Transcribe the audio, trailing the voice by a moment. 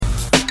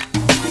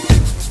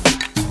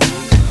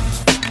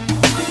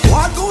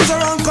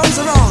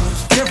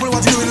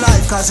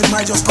cause it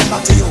might just come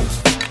back to you.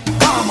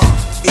 Karma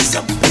is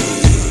a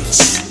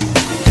bitch.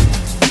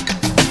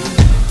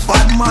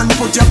 Bad man,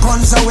 put your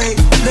guns away.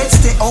 Let's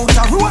stay out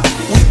the road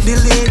with the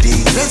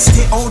lady. Let's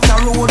stay out the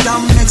road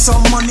and make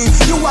some money.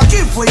 You a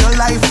give for your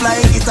life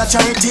like it's a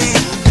charity.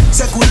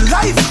 Say good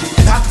life,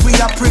 that we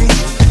are pray.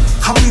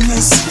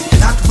 Happiness,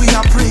 that we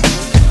are pray.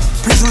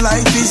 Prison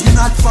life is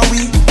not for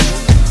we.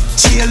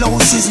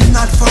 Jailhouse is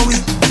not for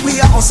we. We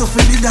are also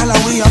for the dollar,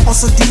 we are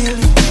also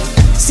daily.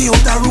 Stay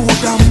out the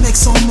road and make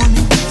some money.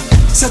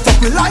 Set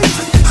up a life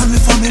and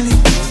with family.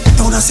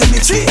 Down a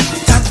cemetery,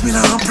 that we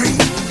not pray.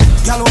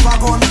 Gal over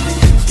gun,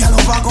 gal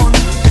over gun,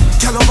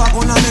 gal over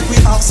gun and make we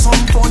have some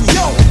fun.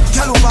 Yo,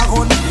 gal over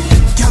gun,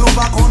 gal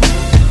over gun,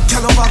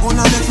 gal over gun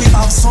and make we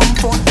have some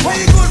fun.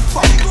 Why you good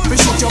for? We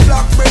shoot your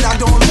black brother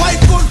down, why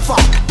good for?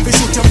 We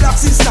shoot your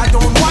black sister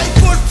down, why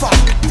good for?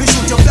 We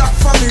shoot your black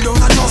family down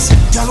and just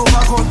gal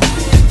over gun,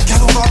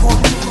 gal over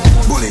gun.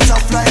 Bullets a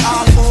fly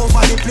all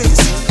over the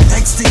place.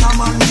 Next thing a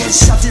man get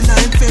shot in the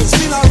face.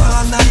 Funeral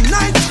at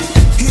 99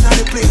 in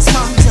the place.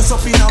 Man dress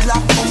up in a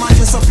black, woman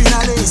dress up in a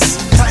lace.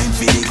 Time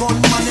for the gun,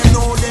 man them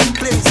know them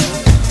place.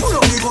 Pull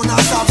up the gun and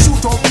start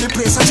shoot up the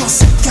place. I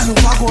just gal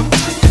over gun,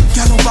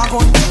 gal over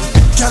gun,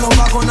 gal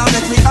over gun and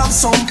make me have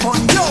some fun.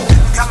 Yo,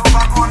 gal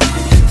over gun,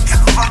 gal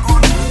over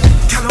gun,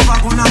 gal over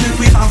gun and make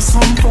me have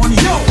some fun.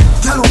 Yo,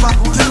 gal over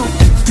gun,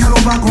 gal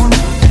over gun,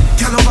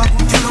 gal over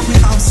gun, gal over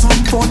have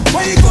some fun.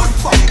 Why you good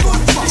for?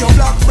 Your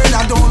black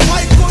brother down,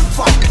 why good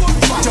for?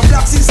 Your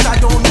black sister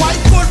down, why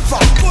good for?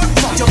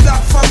 Your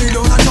black family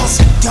down and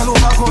just gal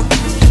over gun,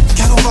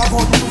 gal over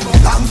gun.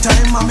 Long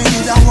time I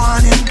need a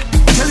warning.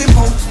 Tell him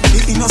how the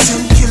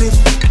innocent kill him.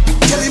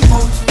 Tell him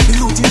how the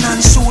looting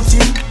and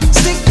shooting.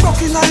 Stick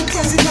broken and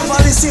case he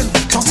never listen.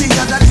 Just the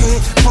other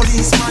day,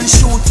 policeman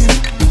shoot him.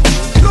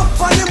 Look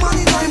for the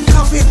money now him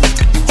coffin.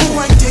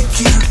 Who I take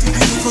care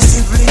and he go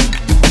sibling.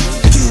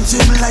 Kill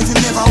him life he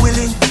never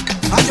willing.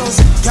 I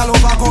just gal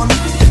over gun,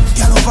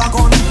 gal over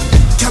gun,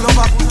 gal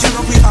over gun, gal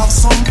over we have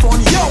some fun.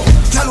 Yo,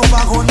 gal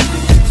over gun,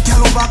 gal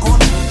over gun,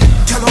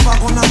 gal over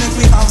gun and make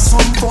we have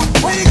some fun.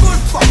 Why you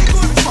good for?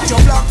 Your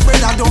black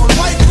brother down,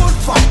 why good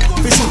for?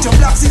 We shoot your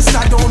black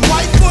sister down,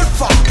 why good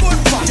for?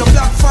 Your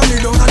black family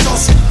down and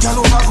just gal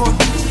over gun,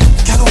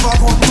 gal over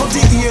gun.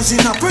 30 years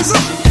in a prison,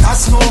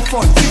 that's no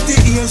fun.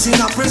 50 years in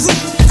a prison,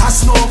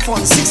 that's no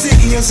fun.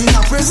 60 years in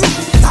a prison,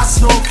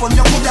 that's no fun.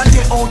 You could have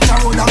day out the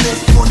road and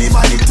make money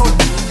by the ton.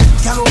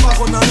 Gal over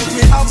gun and make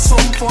we have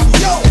some fun.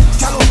 Yo,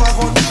 gal over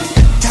gun,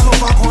 gal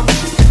over gun,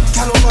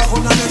 gal over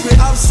gun and make we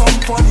have some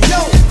fun.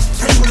 Yo,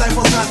 prison life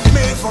was not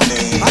made for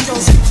me. I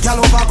just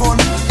gal over gun,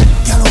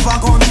 gal over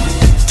gun,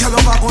 gal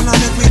over gun and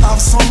make we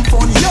have some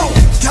fun. Yo,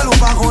 gal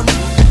over gun,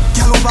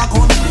 gal over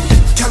gun,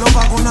 gal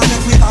over gun and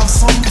make we have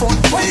some fun.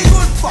 Why you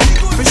good for?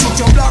 We shoot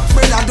your black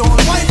brother down,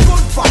 why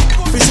good for?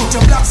 We shoot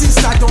your black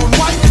sister down,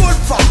 why good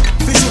for?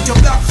 We shoot your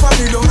black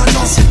family down and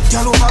just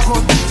gal over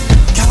gun,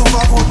 gal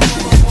over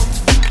gun.